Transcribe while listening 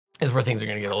is where things are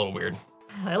gonna get a little weird.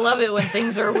 I love it when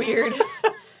things are weird.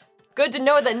 Good to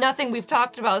know that nothing we've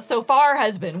talked about so far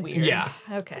has been weird. Yeah.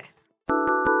 Okay.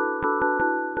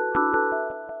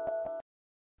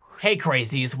 Hey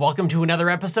crazies, welcome to another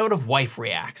episode of Wife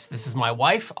Reacts. This is my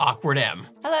wife, Awkward M.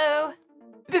 Hello.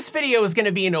 This video is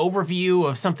gonna be an overview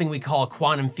of something we call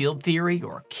quantum field theory,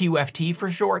 or QFT for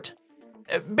short.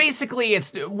 Basically,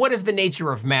 it's what is the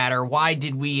nature of matter? Why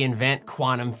did we invent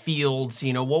quantum fields?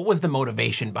 You know, what was the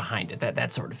motivation behind it?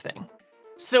 That sort of thing.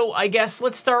 So I guess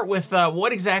let's start with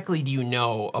what exactly do you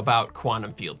know about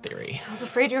quantum field theory? I was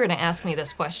afraid you were gonna ask me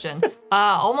this question.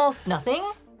 Almost nothing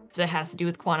that has to do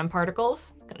with quantum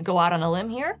particles. Gonna go out on a limb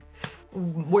here.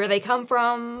 Where they come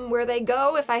from, where they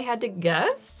go, if I had to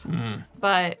guess.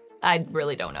 But I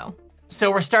really don't know.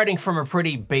 So we're starting from a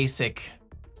pretty basic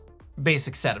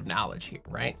set of knowledge here,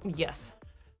 right? Yes.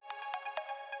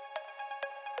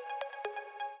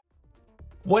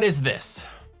 What is this?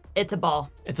 It's a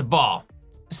ball. It's a ball.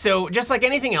 So just like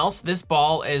anything else, this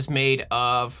ball is made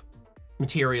of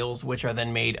materials, which are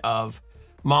then made of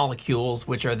molecules,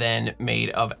 which are then made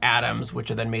of atoms,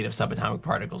 which are then made of subatomic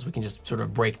particles. We can just sort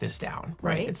of break this down,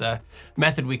 right? It's a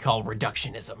method we call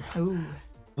reductionism. Ooh.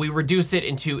 We reduce it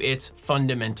into its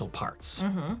fundamental parts.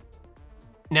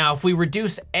 Now, if we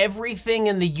reduce everything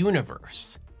in the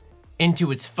universe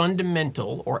into its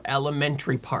fundamental or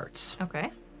elementary parts,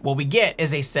 Okay. what we get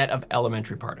is a set of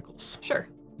elementary particles. Sure.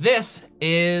 This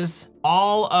is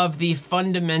all of the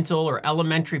fundamental or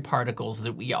elementary particles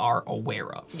that we are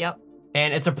aware of. Yep.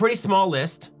 And it's a pretty small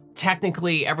list.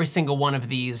 Technically, every single one of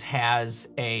these has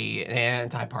an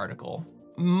antiparticle.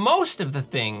 Most of the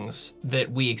things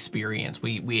that we experience,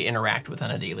 we interact with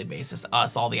on a daily basis,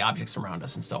 us, all the objects around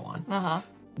us, and so on,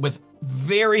 with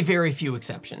very, very few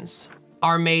exceptions,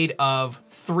 are made of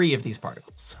 3 of these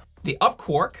particles. The up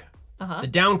quark, the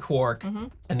down quark,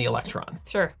 and the electron.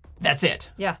 Sure. That's it.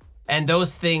 Yeah. And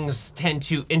those things tend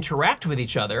to interact with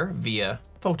each other via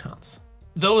photons.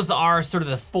 Those are sort of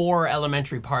the 4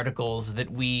 elementary particles that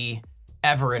we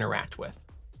ever interact with.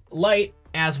 Light,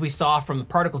 as we saw from the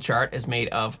particle chart, is made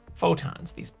of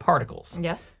photons, these particles.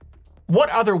 Yes. What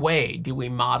other way do we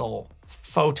model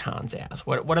photons as?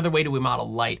 What other way do we model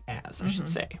light as, I should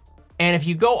say? And if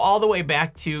you go all the way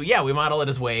back to, yeah, we model it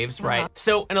as waves, right?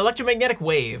 So an electromagnetic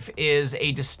wave is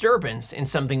a disturbance in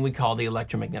something we call the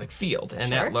electromagnetic field,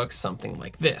 and that looks something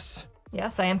like this.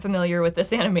 Yes, I am familiar with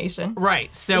this animation.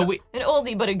 Right, so An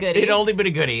oldie but a goodie. An oldie but a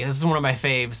goodie. This is one of my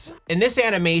faves. In this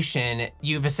animation,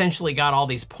 you've essentially got all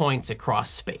these points across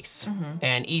space.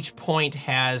 And each point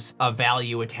has a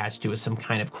value attached to it, some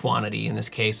kind of quantity, in this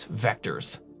case,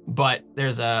 vectors. But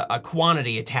there's a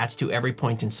quantity attached to every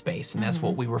point in space, and that's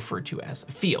what we refer to as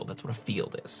a field. That's what a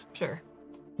field is. Sure.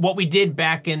 What we did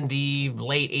back in the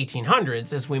late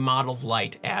 1800s is we modeled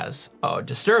light as a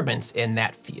disturbance in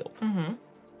that field.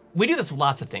 We do this with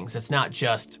lots of things. It's not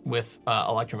just with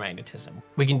electromagnetism.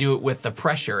 We can do it with the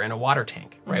pressure in a water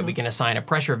tank, right? We can assign a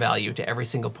pressure value to every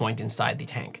single point inside the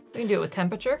tank. We can do it with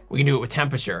temperature. We can do it with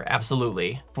temperature,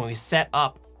 absolutely. When we set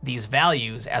up these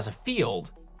values as a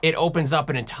field, it opens up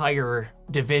an entire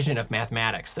division of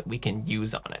mathematics that we can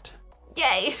use on it.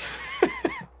 Yay!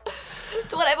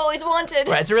 It's what I've always wanted.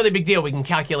 Right, it's a really big deal. We can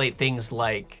calculate things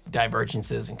like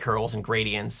divergences and curls and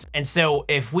gradients. And so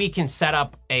if we can set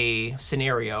up a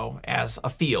scenario as a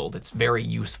field, it's very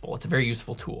useful. It's a very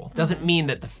useful tool. Doesn't mean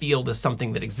that the field is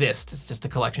something that exists. It's just a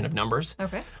collection of numbers.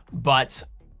 Okay. But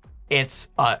it's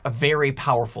a very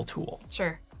powerful tool.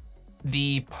 Sure.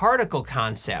 The particle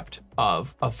concept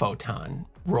of a photon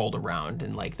rolled around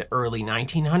in like the early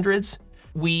 1900s.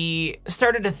 We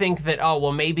started to think that, oh,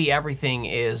 well, maybe everything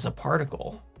is a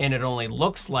particle and it only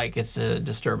looks like it's a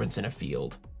disturbance in a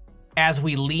field. As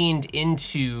we leaned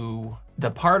into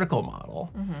the particle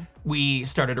model, we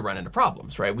started to run into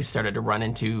problems, right? We started to run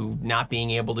into not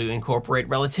being able to incorporate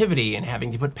relativity and having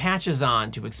to put patches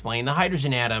on to explain the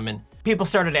hydrogen atom. And people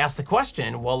started to ask the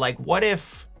question, well, like, what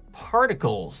if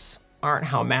particles aren't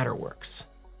how matter works?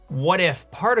 What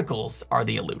if particles are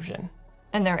the illusion?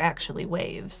 And they're actually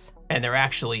waves. And they're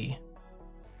actually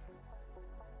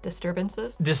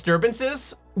disturbances?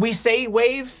 Disturbances. We say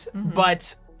waves,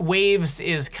 but waves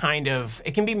is kind of,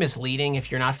 it can be misleading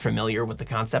if you're not familiar with the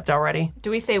concept already. Do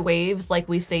we say waves like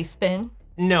we say spin?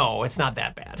 No, it's not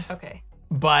that bad. Okay.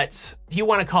 But if you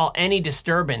want to call any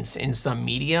disturbance in some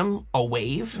medium a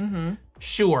wave,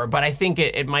 sure, but I think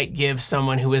it might give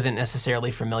someone who isn't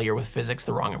necessarily familiar with physics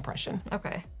the wrong impression.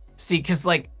 Okay. See, because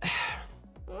like,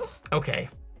 okay.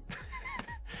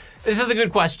 This is a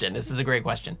good question. This is a great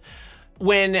question.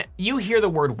 When you hear the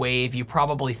word wave, you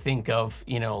probably think of,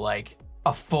 you know, like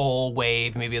a full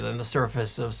wave, maybe on the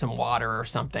surface of some water or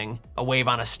something, a wave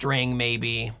on a string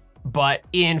maybe. But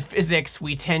in physics,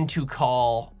 we tend to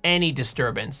call any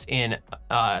disturbance in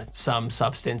some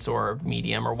substance or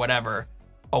medium or whatever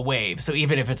a wave. So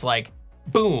even if it's like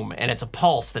boom and it's a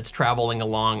pulse that's traveling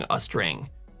along a string,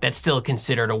 that's still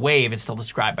considered a wave. It's still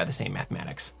described by the same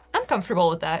mathematics. I'm comfortable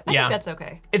with that. I think that's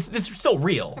okay. It's still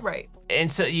real. Right.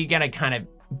 And so you gotta kind of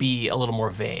be a little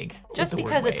more vague. Just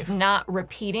because it's not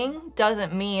repeating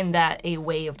doesn't mean that a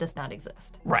wave does not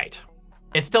exist. Right.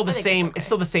 It's still the same. Okay. It's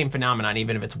still the same phenomenon,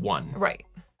 even if it's one. Right.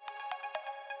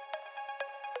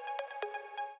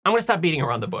 I'm gonna stop beating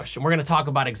around the bush, and we're gonna talk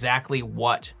about exactly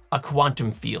what a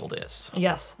quantum field is.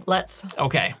 Yes, let's.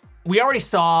 Okay. We already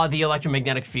saw the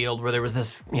electromagnetic field where there was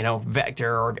this,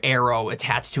 vector or arrow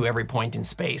attached to every point in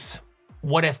space.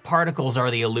 What if particles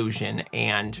are the illusion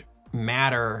and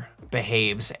matter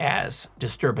behaves as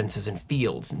disturbances in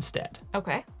fields instead?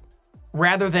 Okay.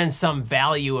 Rather than some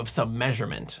value of some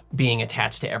measurement being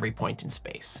attached to every point in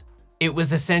space. It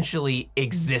was essentially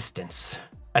existence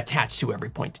attached to every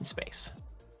point in space.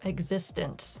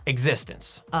 Existence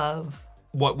Existence. of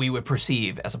What we would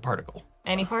perceive as a particle.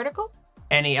 any particle?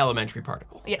 Any elementary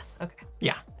particle. Yes, okay.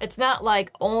 Yeah. It's not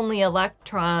like only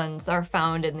electrons are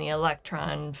found in the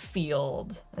electron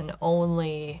field and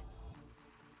only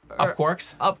Up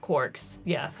quarks? up quarks,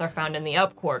 yes, are found in the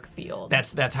up quark field.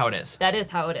 That's how it is. That is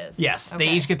how it is. Yes, Okay.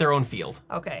 they each get their own field.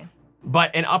 Okay.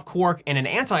 But an up quark and an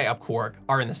anti-up quark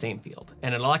are in the same field.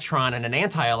 And an electron and an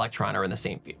anti-electron are in the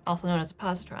same field. Also known as a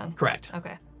positron. Correct.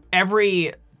 Okay.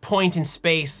 Every point in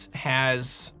space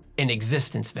has an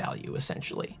existence value,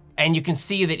 essentially. And you can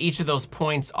see that each of those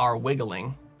points are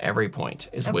wiggling. Every point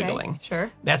is wiggling.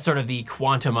 Sure. That's sort of the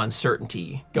quantum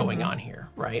uncertainty going on here,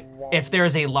 right? If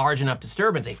there's a large enough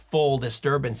disturbance, a full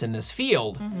disturbance in this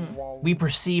field, we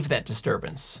perceive that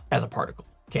disturbance as a particle.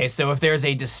 Okay, so if there's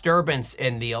a disturbance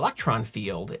in the electron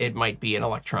field, it might be an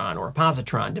electron or a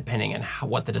positron, depending on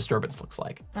what the disturbance looks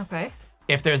like. Okay.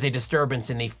 If there's a disturbance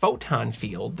in the photon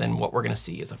field, then what we're gonna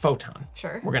see is a photon.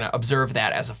 Sure. We're gonna observe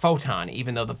that as a photon,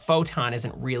 even though the photon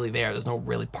isn't really there. There's no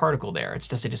really particle there. It's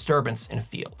just a disturbance in a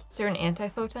field. Is there an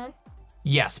antiphoton?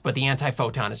 Yes, but the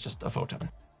antiphoton is just a photon.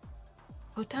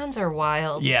 Photons are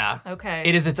wild. Yeah. Okay.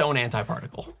 It is its own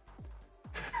antiparticle.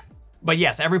 But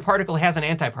yes, every particle has an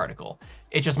antiparticle.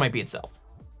 It just might be itself.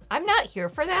 I'm not here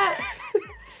for that.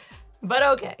 But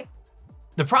okay.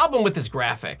 The problem with this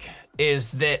graphic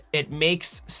is that it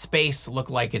makes space look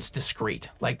like it's discrete,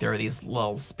 like there are these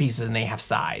little pieces and they have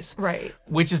size. Right.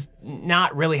 Which is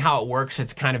not really how it works.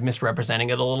 It's kind of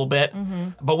misrepresenting it a little bit.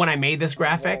 But when I made this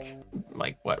graphic,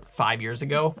 like 5 years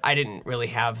ago, I didn't really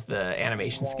have the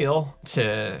animation skill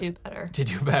to Do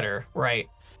better. right?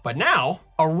 But now,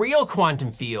 a real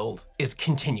quantum field is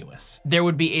continuous. There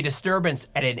would be a disturbance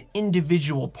at an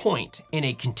individual point in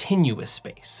a continuous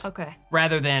space. Okay.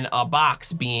 Rather than a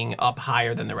box being up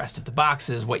higher than the rest of the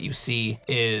boxes, what you see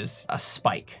is a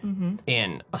spike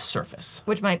in a surface.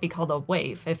 Which might be called a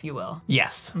wave, if you will.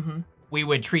 Yes. We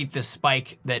would treat this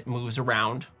spike that moves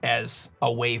around as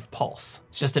a wave pulse.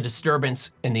 It's just a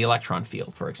disturbance in the electron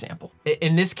field, for example.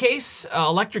 In this case,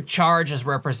 electric charge is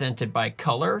represented by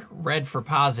color, red for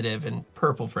positive and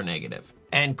purple for negative.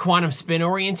 And quantum spin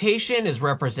orientation is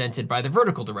represented by the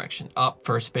vertical direction, up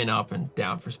for spin up and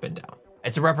down for spin down.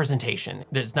 It's a representation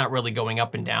that's not really going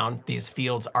up and down. These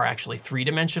fields are actually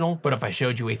three-dimensional, but if I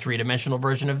showed you a three-dimensional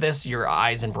version of this, your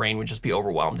eyes and brain would just be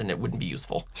overwhelmed and it wouldn't be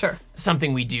useful. Sure.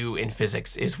 Something we do in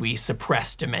physics is we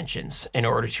suppress dimensions in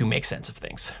order to make sense of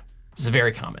things. This is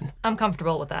very common. I'm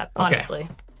comfortable with that, honestly.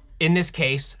 In this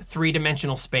case,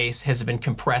 three-dimensional space has been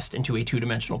compressed into a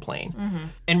two-dimensional plane.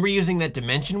 And we're using that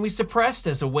dimension we suppressed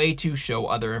as a way to show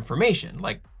other information,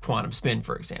 like quantum spin,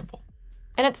 for example.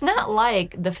 And it's not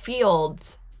like the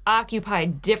fields occupy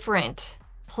different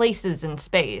places in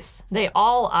space. They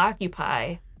all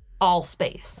occupy all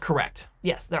space. Correct.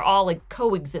 Yes, they're all like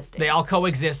coexisting. They all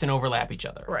coexist and overlap each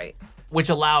other. Right. Which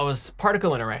allows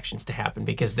particle interactions to happen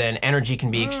because then energy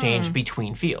can be exchanged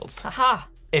between fields. Aha.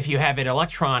 If you have an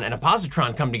electron and a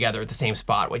positron come together at the same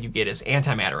spot, what you get is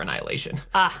antimatter annihilation,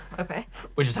 Ah, okay.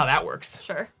 which is how that works.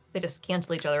 Sure. They just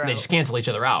cancel each other out. They just cancel each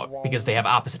other out because they have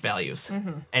opposite values.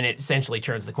 And it essentially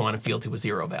turns the quantum field to a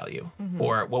zero value,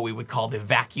 or what we would call the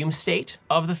vacuum state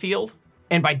of the field.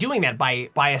 And by doing that, by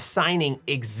assigning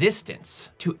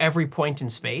existence to every point in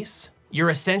space, you're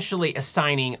essentially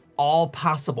assigning all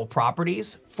possible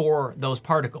properties for those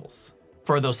particles,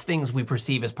 for those things we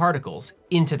perceive as particles,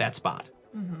 into that spot.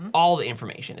 All the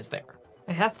information is there.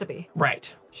 It has to be.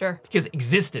 Right. Sure. Because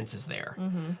existence is there.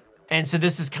 And so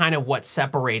this is kind of what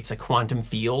separates a quantum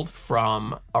field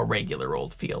from a regular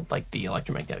old field, like the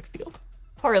electromagnetic field.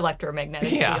 Poor electromagnetic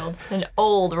field. An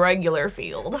old regular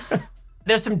field.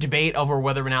 There's some debate over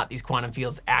whether or not these quantum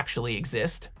fields actually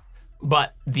exist,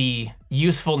 but the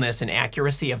usefulness and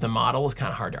accuracy of the model is kind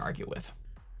of hard to argue with.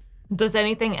 Does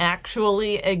anything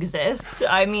actually exist?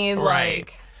 I mean,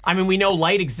 like... I mean, we know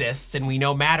light exists and we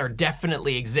know matter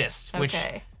definitely exists, which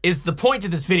is the point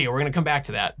of this video. We're gonna come back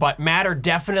to that, but matter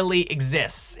definitely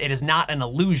exists. It is not an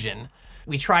illusion.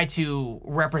 We try to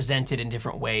represent it in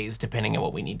different ways depending on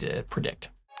what we need to predict.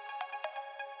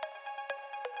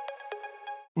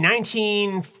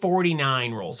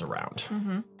 1949 rolls around,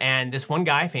 and this one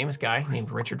guy, famous guy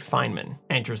named Richard Feynman,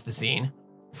 enters the scene.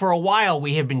 For a while,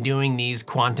 we have been doing these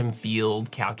quantum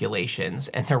field calculations,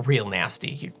 and they're real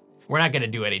nasty. We're not gonna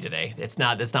do any today. That's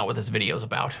not what this video is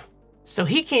about. So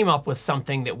he came up with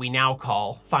something that we now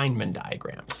call Feynman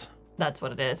diagrams. That's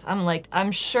what it is.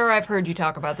 I'm sure I've heard you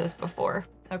talk about this before.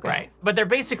 Okay. Right, but they're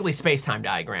basically space-time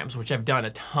diagrams, which I've done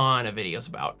a ton of videos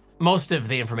about. Most of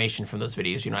the information from those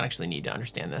videos, you don't actually need to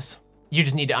understand this. You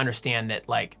just need to understand that,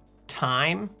 like,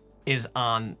 time is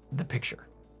on the picture.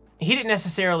 He didn't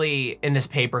necessarily, in this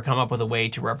paper, come up with a way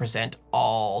to represent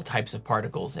all types of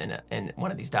particles in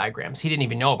one of these diagrams. He didn't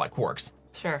even know about quarks.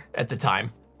 Sure. At the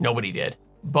time, nobody did.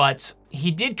 But he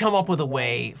did come up with a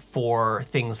way for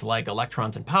things like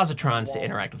electrons and positrons to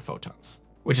interact with photons,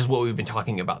 which is what we've been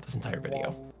talking about this entire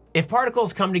video. If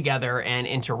particles come together and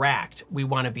interact, we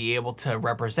want to be able to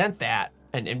represent that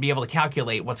and be able to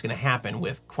calculate what's going to happen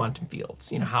with quantum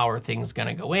fields. You know, how are things going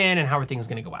to go in and how are things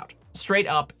going to go out? Straight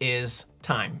up is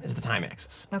time, is the time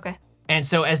axis. Okay. And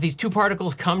so as these two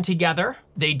particles come together,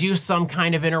 they do some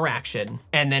kind of interaction,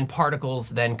 and then particles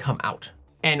then come out.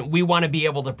 And we want to be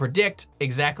able to predict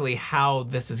exactly how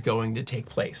this is going to take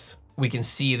place. We can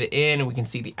see the in and we can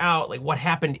see the out, like what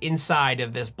happened inside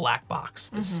of this black box,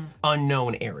 this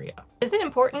unknown area. Is it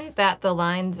important that the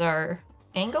lines are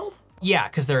angled? Yeah,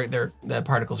 because the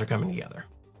particles are coming together.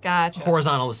 Gotcha.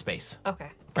 Horizontal to space.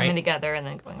 Okay. Coming together and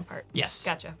then going apart. Yes.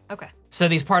 Gotcha. Okay. So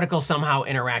these particles somehow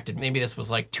interacted. Maybe this was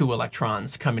like two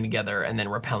electrons coming together and then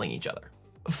repelling each other.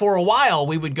 For a while,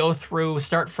 we would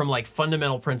start from like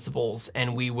fundamental principles,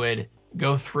 and we would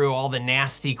go through all the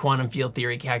nasty quantum field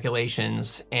theory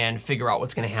calculations and figure out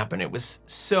what's going to happen. It was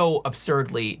so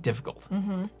absurdly difficult.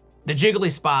 The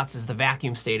jiggly spots is the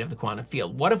vacuum state of the quantum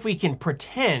field. What if we can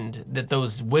pretend that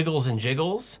those wiggles and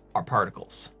jiggles are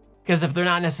particles? Because if they're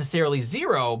not necessarily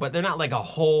zero, but they're not like a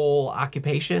whole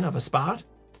occupation of a spot,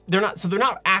 they're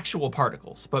not actual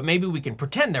particles, but maybe we can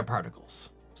pretend they're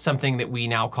particles. Something that we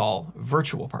now call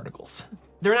virtual particles.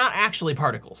 They're not actually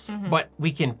particles, but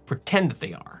we can pretend that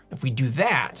they are. If we do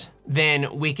that,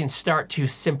 then we can start to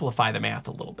simplify the math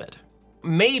a little bit.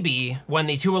 Maybe when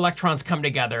the two electrons come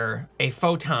together, a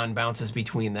photon bounces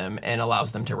between them and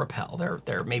allows them to repel.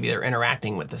 Maybe they're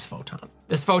interacting with this photon.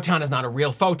 This photon is not a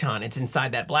real photon, it's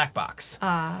inside that black box.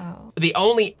 Oh. The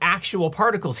only actual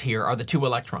particles here are the two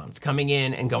electrons coming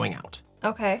in and going out.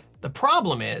 Okay. The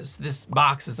problem is this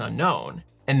box is unknown,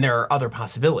 and there are other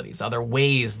possibilities, other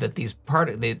ways that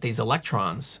these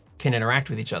electrons can interact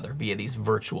with each other via these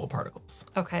virtual particles.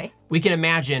 Okay. We can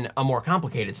imagine a more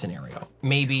complicated scenario.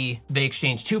 Maybe they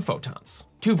exchange two photons,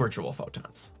 two virtual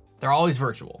photons. They're always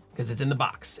virtual because it's in the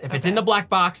box. If it's in the black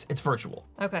box, it's virtual.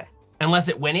 Okay. Unless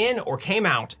it went in or came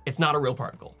out, it's not a real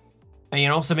particle. You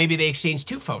know, so maybe they exchanged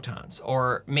two photons,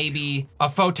 or maybe a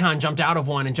photon jumped out of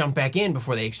one and jumped back in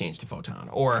before they exchanged a photon.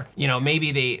 Or, you know,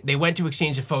 maybe they went to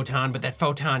exchange a photon, but that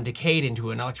photon decayed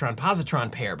into an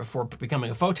electron-positron pair before becoming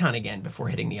a photon again before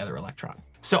hitting the other electron.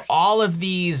 So all of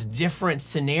these different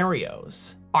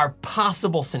scenarios are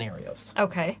possible scenarios.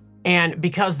 Okay. And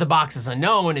because the box is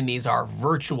unknown and these are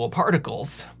virtual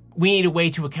particles, we need a way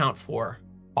to account for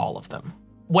all of them.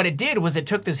 What it did was it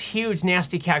took this huge,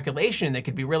 nasty calculation that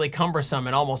could be really cumbersome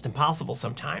and almost impossible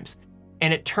sometimes,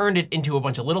 and it turned it into a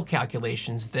bunch of little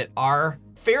calculations that are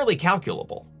fairly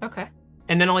calculable. Okay.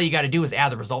 And then all you got to do is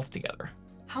add the results together.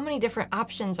 How many different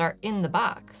options are in the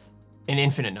box? An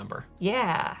infinite number.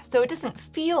 Yeah, so it doesn't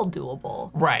feel doable.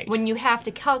 Right. When you have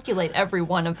to calculate every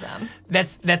one of them.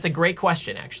 That's a great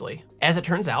question, actually. As it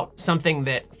turns out, something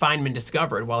that Feynman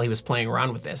discovered while he was playing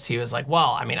around with this, he was like,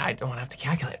 well, I mean, I don't want to have to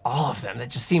calculate all of them.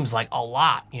 That just seems like a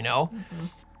lot, you know?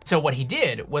 So what he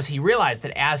did was he realized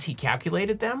that as he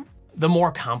calculated them, the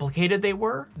more complicated they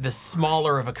were, the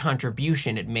smaller of a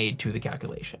contribution it made to the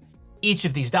calculation. Each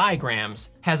of these diagrams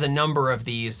has a number of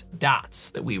these dots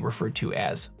that we refer to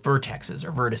as vertexes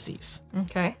or vertices.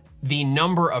 Okay. The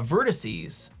number of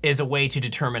vertices is a way to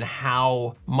determine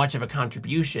how much of a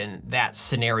contribution that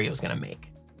scenario is going to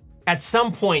make. At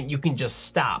some point, you can just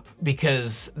stop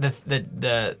because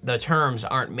the terms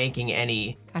aren't making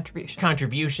any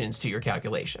contributions to your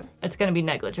calculation. It's going to be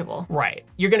negligible. Right.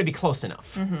 You're going to be close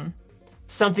enough.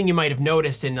 Something you might have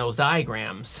noticed in those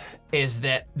diagrams is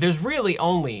that there's really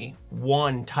only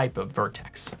one type of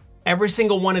vertex. Every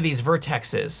single one of these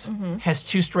vertexes has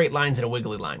two straight lines and a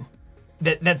wiggly line.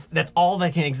 That's all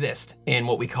that can exist in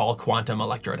what we call quantum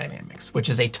electrodynamics, which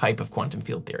is a type of quantum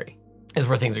field theory. Is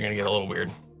where things are going to get a little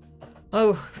weird.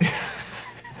 Oh,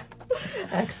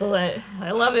 excellent.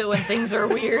 I love it when things are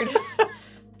weird.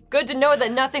 Good to know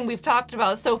that nothing we've talked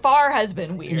about so far has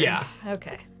been weird. Yeah.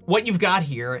 Okay. What you've got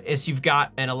here is you've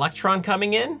got an electron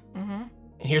coming in, and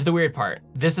here's the weird part.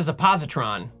 This is a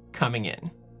positron coming in,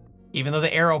 even though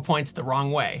the arrow points the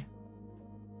wrong way.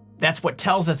 That's what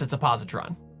tells us it's a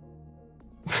positron.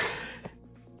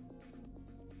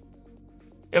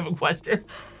 You have a question?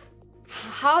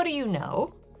 How do you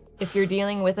know if you're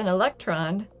dealing with an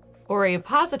electron or a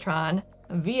positron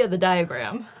via the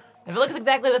diagram? If it looks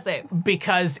exactly the same.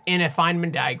 Because in a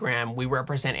Feynman diagram, we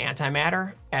represent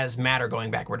antimatter as matter going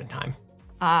backward in time.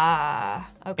 Ah,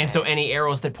 okay. And so any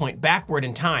arrows that point backward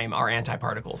in time are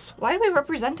antiparticles. Why do we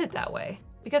represent it that way?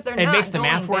 Because they're It not makes the going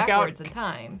math work backwards out. in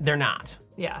time. They're not.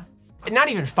 Yeah. Not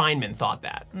even Feynman thought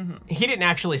that. He didn't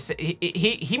actually say,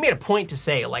 he made a point to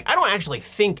say, like, I don't actually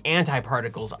think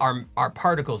antiparticles are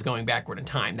particles going backward in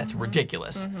time. That's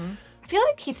ridiculous. I feel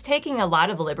like he's taking a lot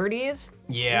of liberties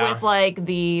with like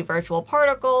the virtual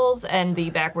particles and the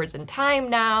backwards in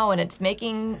time now, and it's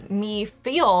making me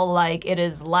feel like it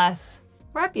is less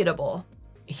reputable.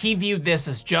 He viewed this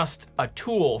as just a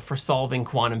tool for solving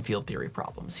quantum field theory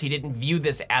problems. He didn't view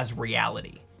this as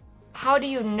reality. How do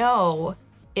you know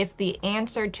if the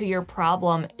answer to your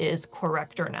problem is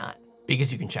correct or not?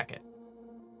 Because you can check it.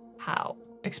 How?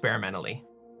 Experimentally.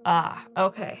 Ah,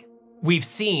 okay. We've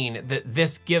seen that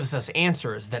this gives us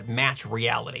answers that match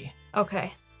reality.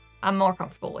 Okay. I'm more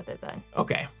comfortable with it then.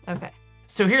 Okay. Okay.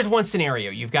 So here's one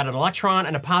scenario. You've got an electron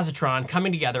and a positron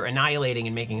coming together, annihilating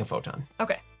and making a photon.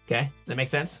 Okay. Okay, does that make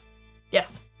sense?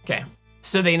 Yes. Okay.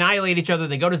 So they annihilate each other,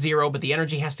 they go to zero, but the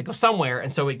energy has to go somewhere,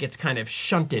 and so it gets kind of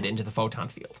shunted into the photon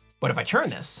field. But if I turn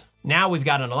this, now we've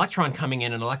got an electron coming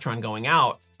in, an electron going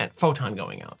out, and a photon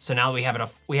going out. So now we have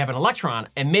an electron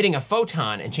emitting a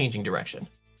photon and changing direction.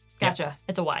 Gotcha. Yep.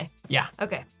 It's a Y. Yeah.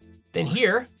 Okay. Then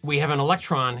here, we have an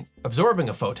electron absorbing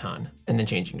a photon and then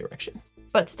changing direction.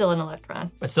 But still an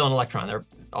electron. But still an electron.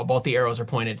 Both the arrows are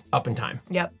pointed up in time.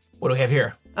 Yep. What do we have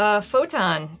here? A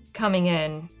photon coming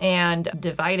in and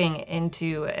dividing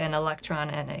into an electron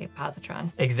and a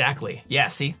positron. Exactly. Yeah,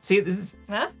 see, this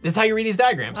Huh? is how you read these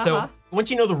diagrams. So once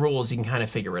you know the rules, you can kind of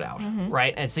figure it out,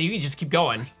 right? And so you can just keep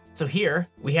going. So here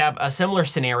we have a similar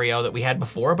scenario that we had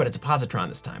before, but it's a positron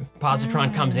this time.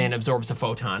 Positron comes in, absorbs a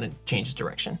photon, and changes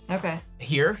direction. Okay.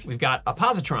 Here we've got a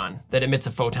positron that emits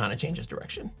a photon and changes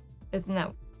direction. Isn't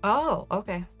that? Oh,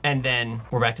 okay. And then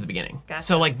we're back to the beginning. Gotcha.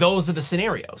 So like those are the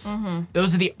scenarios.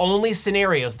 Those are the only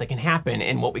scenarios that can happen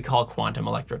in what we call quantum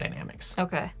electrodynamics.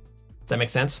 Okay. Does that make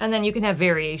sense? And then you can have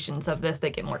variations of this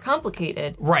that get more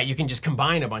complicated. Right, you can just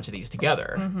combine a bunch of these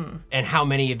together. And how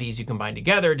many of these you combine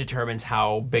together determines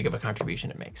how big of a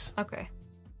contribution it makes. Okay.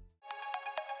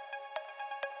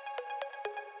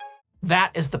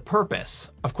 That is the purpose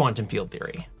of quantum field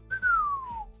theory.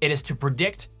 It is to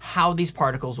predict how these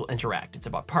particles will interact. It's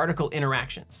about particle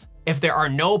interactions. If there are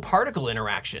no particle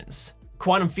interactions,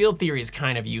 quantum field theory is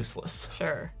kind of useless.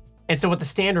 Sure. And so what the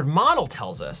standard model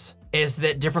tells us is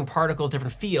that different particles,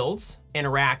 different fields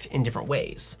interact in different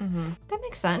ways. That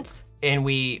makes sense. And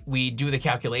we do the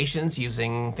calculations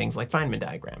using things like Feynman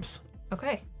diagrams.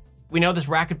 Okay. We know this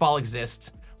racquetball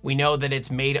exists. We know that it's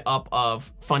made up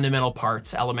of fundamental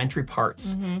parts, elementary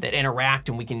parts that interact,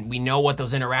 and we know what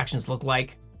those interactions look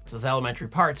like. So those elementary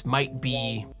parts might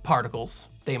be particles.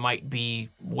 They might be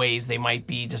waves. They might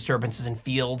be disturbances in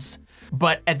fields.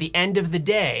 But at the end of the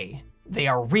day, they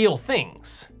are real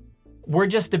things. We're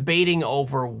just debating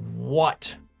over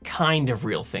what kind of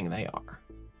real thing they are.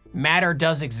 Matter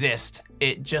does exist.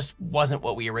 It just wasn't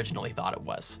what we originally thought it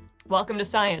was. Welcome to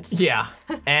science. Yeah.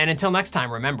 And until next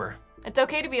time, remember, It's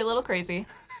okay to be a little crazy.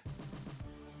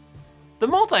 the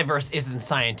multiverse isn't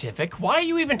scientific. Why are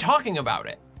you even talking about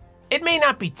it? It may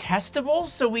not be testable,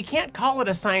 so we can't call it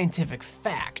a scientific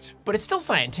fact, but it's still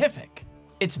scientific.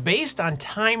 It's based on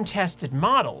time-tested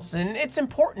models, and it's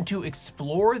important to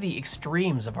explore the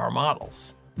extremes of our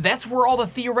models. That's where all the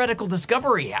theoretical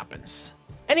discovery happens.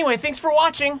 Anyway, thanks for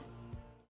watching.